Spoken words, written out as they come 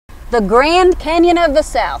The Grand Canyon of the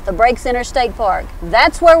South, the Breaks Interstate Park.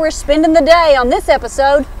 That's where we're spending the day on this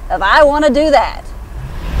episode of I Want to Do That.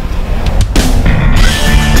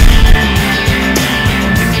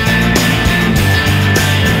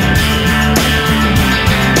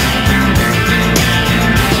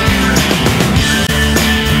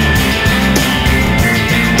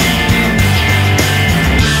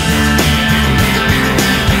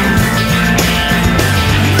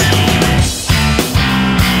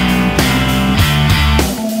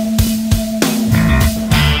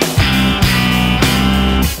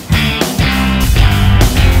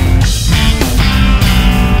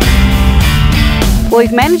 Well,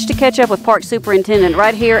 we've managed to catch up with Park Superintendent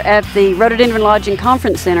right here at the Rhododendron Lodge and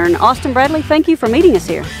Conference Center. And Austin Bradley, thank you for meeting us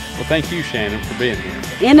here. Well, thank you, Shannon, for being here.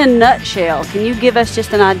 In a nutshell, can you give us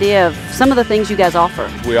just an idea of some of the things you guys offer?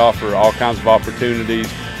 We offer all kinds of opportunities,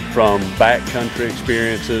 from backcountry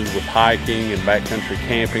experiences with hiking and backcountry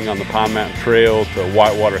camping on the Pine Mountain Trail to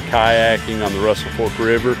whitewater kayaking on the Russell Fork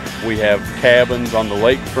River. We have cabins on the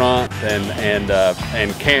lakefront and a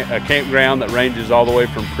campground that ranges all the way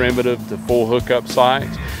from primitive to full hookup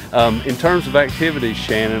sites. In terms of activities,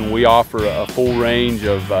 Shannon, we offer a full range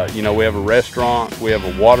of, we have a restaurant, we have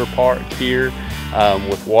a water park here,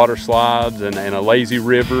 with water slides and a lazy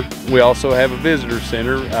river. We also have a visitor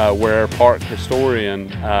center where our park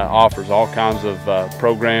historian offers all kinds of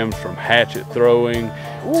programs, from hatchet throwing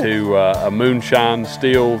to a moonshine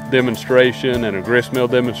still demonstration and a gristmill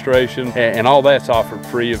demonstration, and all that's offered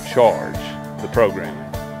free of charge, the programming.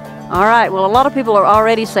 All right, well, a lot of people are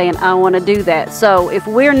already saying, I want to do that. So if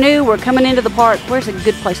we're new, we're coming into the park, where's a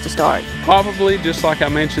good place to start? Probably, just like I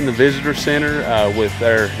mentioned, the Visitor Center with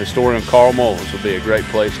our historian Carl Mullins would be a great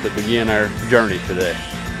place to begin our journey today.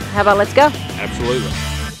 How about let's go? Absolutely.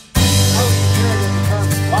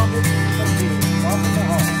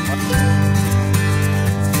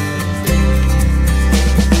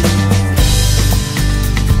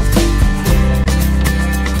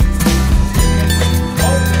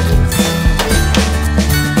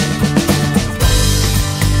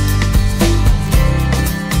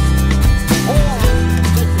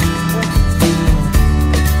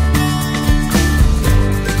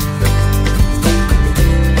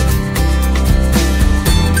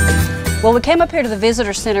 Well, we came up here to the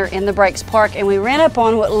Visitor Center in the Breaks Park and we ran up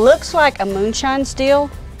on what looks like a moonshine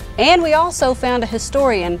still, and we also found a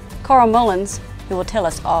historian, Carl Mullins, who will tell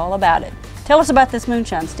us all about it. Tell us about this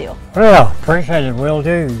moonshine still. Well, appreciate it, will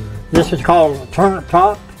do. This is called a turnip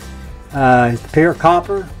top. It's pure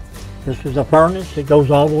copper. This is a furnace. It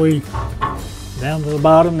goes all the way down to the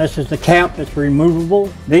bottom. This is the cap that's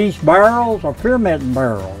removable. These barrels are fermenting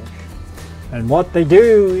barrels. And what they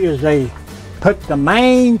do is they put the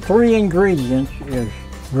main three ingredients is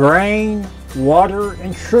grain, water,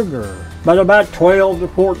 and sugar. But about 12 to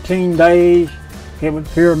 14 days it would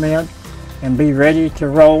ferment and be ready to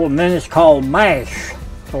roll, and then it's called mash.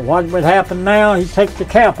 So what would happen now, you take the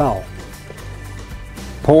cap off,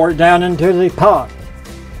 pour it down into the pot,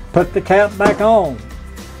 put the cap back on,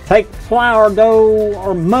 take flour dough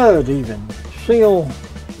or mud even, seal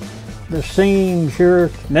the seams here,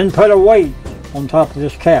 then put a weight on top of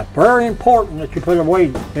this cap. Very important that you put a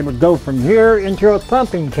weight. It would go from here into a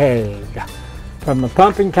pumping keg. From the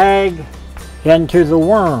pumping keg into the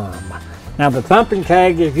worm. Now the pumping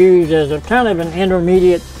keg is used as a kind of an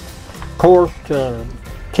intermediate course to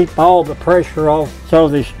keep all the pressure off. So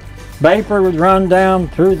this vapor would run down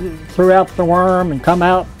throughout the worm and come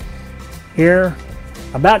out here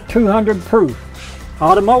about 200 proof.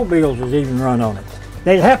 Automobiles would even run on it.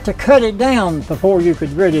 They'd have to cut it down before you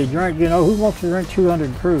could really drink. You know, who wants to drink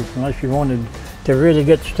 200 proof unless you wanted to really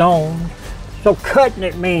get stoned? So cutting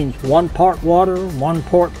it means 1 part water, 1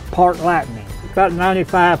 part lightning. About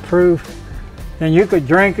 95 proof, then you could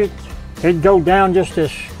drink it. It'd go down just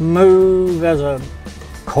as smooth as a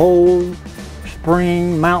cold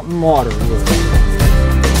spring mountain water would.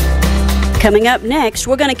 Coming up next,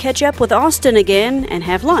 we're going to catch up with Austin again and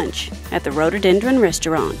have lunch at the Rhododendron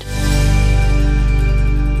Restaurant.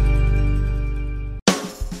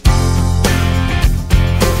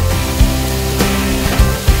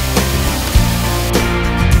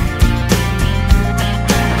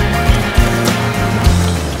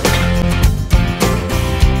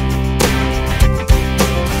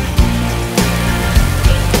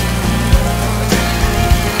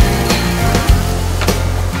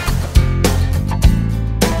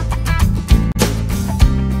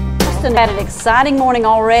 Had an exciting morning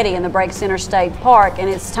already in the Breaks Interstate Park, and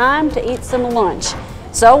it's time to eat some lunch.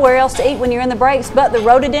 So where else to eat when you're in the Breaks but the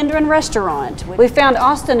Rhododendron Restaurant? We found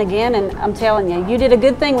Austin again, and I'm telling you, you did a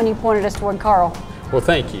good thing when you pointed us toward Carl. Well,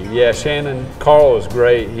 thank you. Yeah, Shannon, Carl is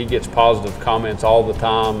great. He gets positive comments all the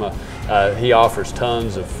time. He offers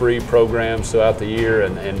tons of free programs throughout the year,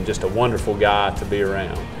 and just a wonderful guy to be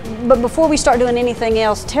around. But before we start doing anything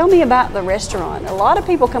else, tell me about the restaurant. A lot of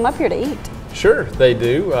people come up here to eat. Sure, they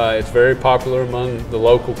do. It's very popular among the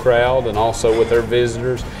local crowd and also with their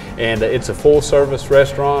visitors. And it's a full-service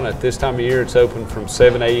restaurant. At this time of year, it's open from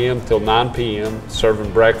 7 a.m. till 9 p.m.,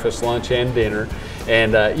 serving breakfast, lunch, and dinner.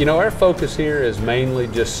 And you know, our focus here is mainly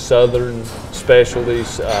just southern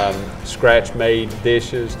specialties, scratch-made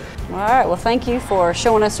dishes. All right, well, thank you for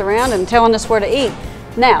showing us around and telling us where to eat.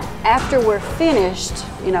 Now, after we're finished,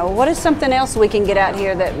 you know, what is something else we can get out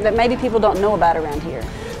here that maybe people don't know about around here?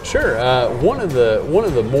 Sure. One of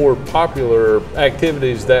the more popular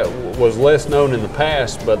activities that was less known in the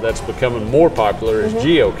past, but that's becoming more popular, is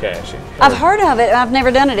geocaching. I've heard of it. I've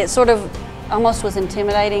never done it. It sort of almost was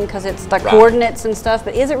intimidating because it's the coordinates and stuff.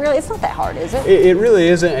 But is it really? It's not that hard, is it? It really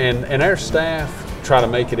isn't. And our staff try to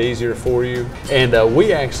make it easier for you. And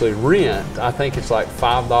we actually rent. I think it's like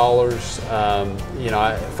 $5. You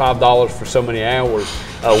know, $5 for so many hours.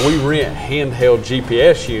 We rent handheld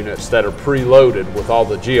GPS units that are preloaded with all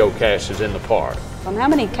the geocaches in the park. How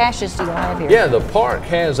many caches do you have here? Yeah, the park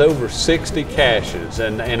has over 60 caches,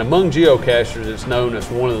 and among geocachers, it's known as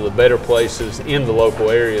one of the better places in the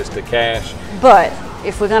local areas to cache. But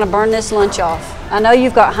if we're going to burn this lunch off, I know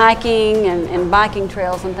you've got hiking and biking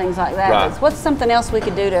trails and things like that. Right. What's something else we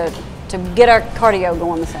could do to get our cardio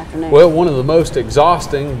going this afternoon? Well, one of the most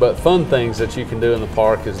exhausting but fun things that you can do in the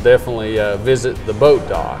park is definitely visit the boat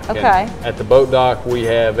dock. Okay. And at the boat dock, we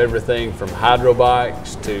have everything from hydro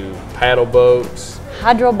bikes to paddle boats.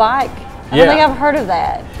 Hydro bike? I don't think I've heard of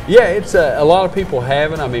that. Yeah, it's a lot of people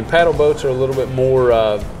haven't. I mean, paddle boats are a little bit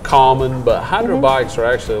more common, but hydro bikes are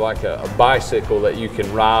actually like a bicycle that you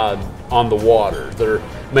can ride on the water. They're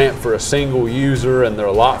meant for a single user, and they're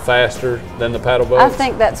a lot faster than the paddle boats. I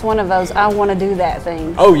think that's one of those I want to do that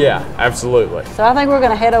thing. Oh yeah, absolutely. So I think we're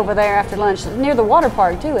going to head over there after lunch. It's near the water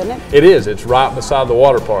park too, isn't it? It is. It's right beside the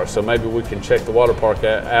water park, so maybe we can check the water park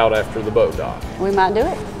out after the boat dock. We might do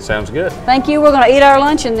it. Sounds good. Thank you. We're going to eat our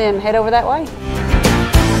lunch and then head over that way.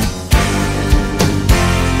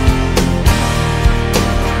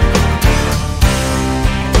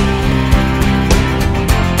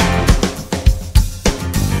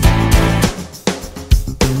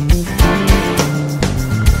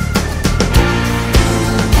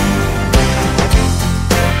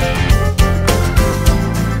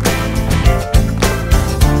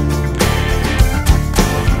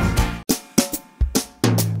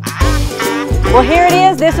 Well, here it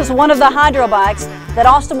is. This is one of the hydro bikes that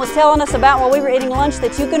Austin was telling us about while we were eating lunch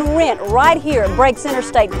that you can rent right here at Breaks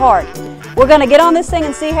Interstate Park. We're going to get on this thing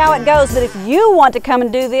and see how it goes, but if you want to come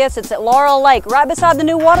and do this, it's at Laurel Lake, right beside the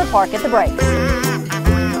new water park at the Breaks.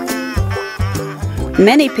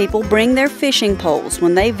 Many people bring their fishing poles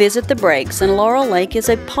when they visit the Breaks, and Laurel Lake is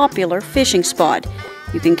a popular fishing spot.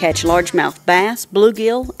 You can catch largemouth bass,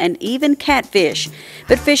 bluegill, and even catfish.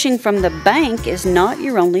 But fishing from the bank is not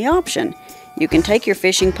your only option. You can take your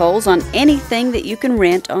fishing poles on anything that you can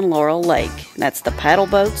rent on Laurel Lake. That's the paddle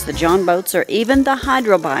boats, the john boats, or even the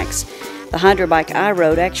hydro bikes. The hydro bike I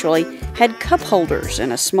rode actually had cup holders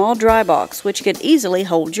and a small dry box which could easily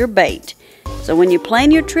hold your bait. So when you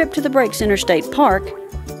plan your trip to the Breaks Interstate Park,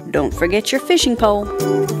 don't forget your fishing pole.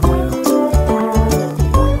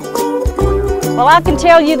 Well, I can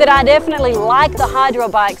tell you that I definitely like the hydro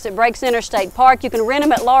bikes at Breaks Interstate Park. You can rent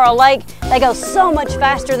them at Laurel Lake. They go so much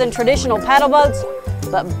faster than traditional paddle boats,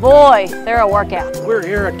 but boy, they're a workout. We're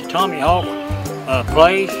here at the Tommy Hawk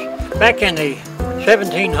place. Back in the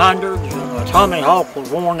 1700s, Tommy Hawk was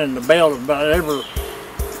worn in the belt of about every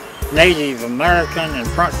Native American and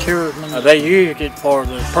frontiersman. They used it for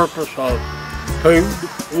the purpose of food,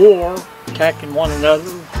 war, attacking one another.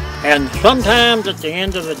 And sometimes at the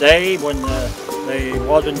end of the day, when they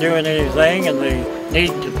wasn't doing anything and they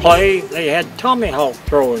needed to play, they had Tommy Hawk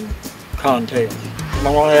throwing contests. I'm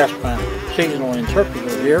going to ask my seasonal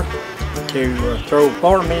interpreter here to throw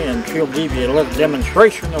for me, and she'll give you a little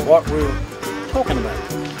demonstration of what we're talking about.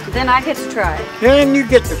 Then I get to try it. Then you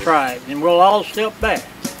get to try it, and we'll all step back.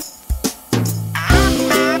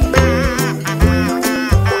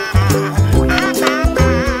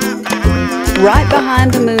 Right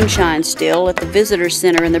behind the moonshine still at the visitor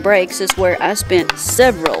center in the Breaks is where I spent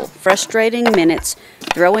several frustrating minutes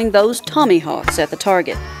throwing those Tommy Hawks at the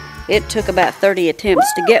target. It took about 30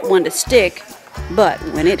 attempts to get one to stick, but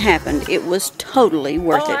when it happened, it was totally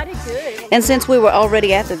worth it. I did good. And since we were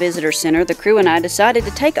already at the visitor center, the crew and I decided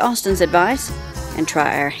to take Austin's advice and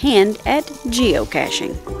try our hand at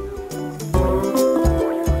geocaching.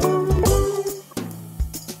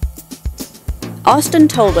 Austin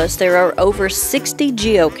told us there are over 60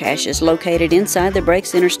 geocaches located inside the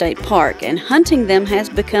Breaks Interstate Park, and hunting them has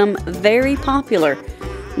become very popular.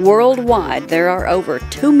 Worldwide, there are over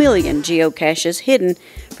 2 million geocaches hidden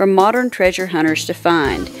for modern treasure hunters to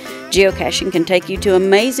find. Geocaching can take you to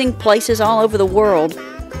amazing places all over the world,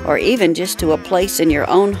 or even just to a place in your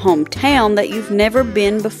own hometown that you've never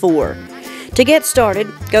been before. To get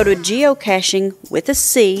started, go to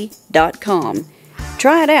geocachingwithac.com.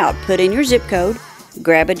 Try it out, put in your zip code,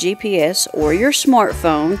 grab a GPS or your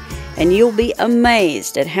smartphone, and you'll be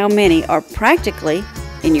amazed at how many are practically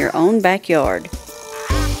in your own backyard.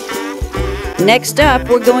 Next up,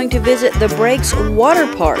 we're going to visit the Breaks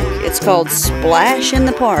Water Park. It's called Splash in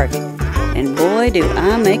the Park, and boy do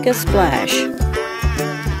I make a splash.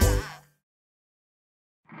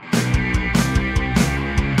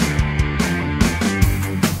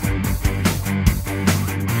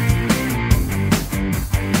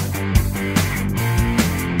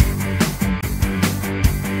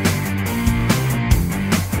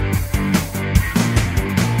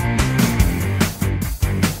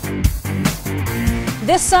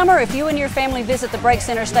 This summer, if you and your family visit the Breaks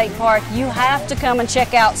Interstate Park, you have to come and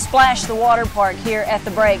check out Splash the Water Park here at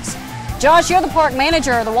the Breaks. Josh, you're the park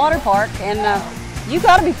manager of the water park, and you've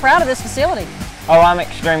got to be proud of this facility. Oh, I'm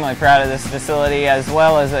extremely proud of this facility, as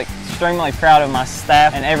well as extremely proud of my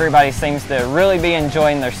staff, and everybody seems to really be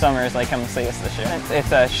enjoying their summer as they come see us this year.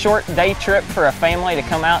 It's a short day trip for a family to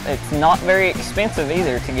come out. It's not very expensive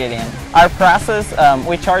either to get in. Our prices,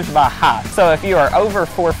 we charge by height. So if you are over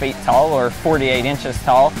 4 feet tall or 48 inches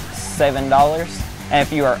tall, $7. And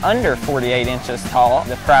if you are under 48 inches tall,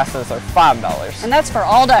 the prices are $5. And that's for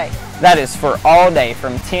all day? That is for all day,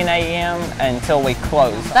 from 10 a.m. until we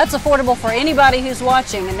close. That's affordable for anybody who's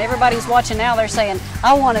watching, and everybody's watching now, they're saying,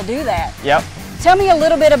 I want to do that. Yep. Tell me a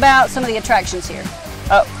little bit about some of the attractions here.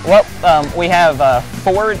 We have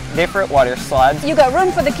 4 different water slides. You've got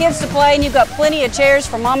room for the kids to play, and you've got plenty of chairs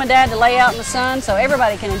for mom and dad to lay out in the sun, so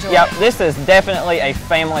everybody can enjoy Yep, it. this is definitely a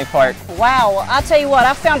family park. Wow, well, I'll tell you what,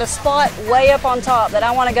 I found a spot way up on top that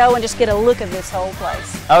I want to go and just get a look at this whole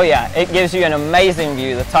place. Oh yeah, it gives you an amazing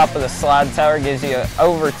view. The top of the slide tower gives you an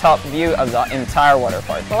over-top view of the entire water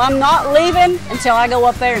park. Well, I'm not leaving until I go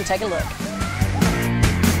up there and take a look.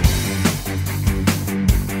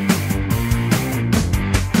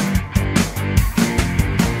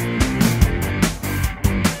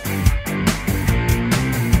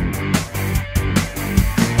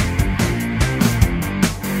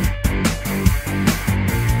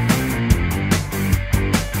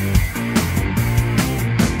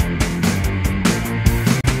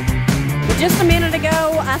 Just a minute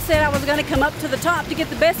ago, I said I was going to come up to the top to get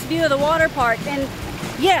the best view of the water park, and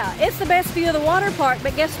yeah, it's the best view of the water park,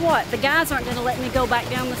 but guess what? The guys aren't going to let me go back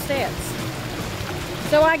down the steps.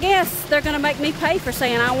 So I guess they're going to make me pay for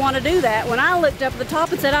saying I want to do that when I looked up at the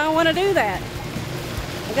top and said I want to do that.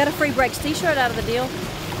 I got a free Breaks t-shirt out of the deal,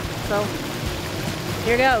 so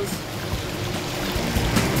here goes.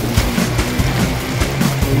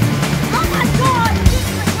 Oh my God! This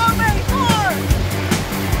doesn't go very far!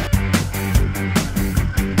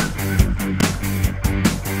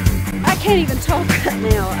 I can't even talk right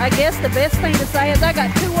now. I guess the best thing to say is I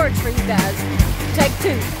got 2 words for you guys. Take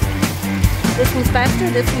 2. This one's faster,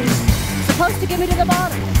 this one's supposed to get me to the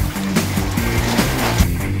bottom.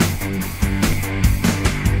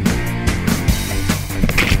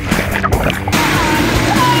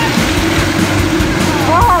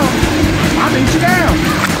 Oh! I beat you down!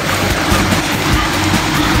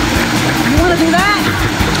 You want to do that?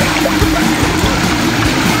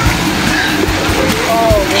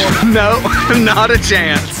 No, not a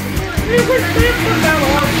chance.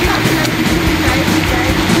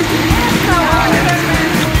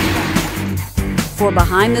 For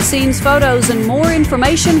behind-the-scenes photos and more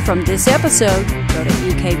information from this episode, go to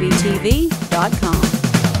ekbtv.com.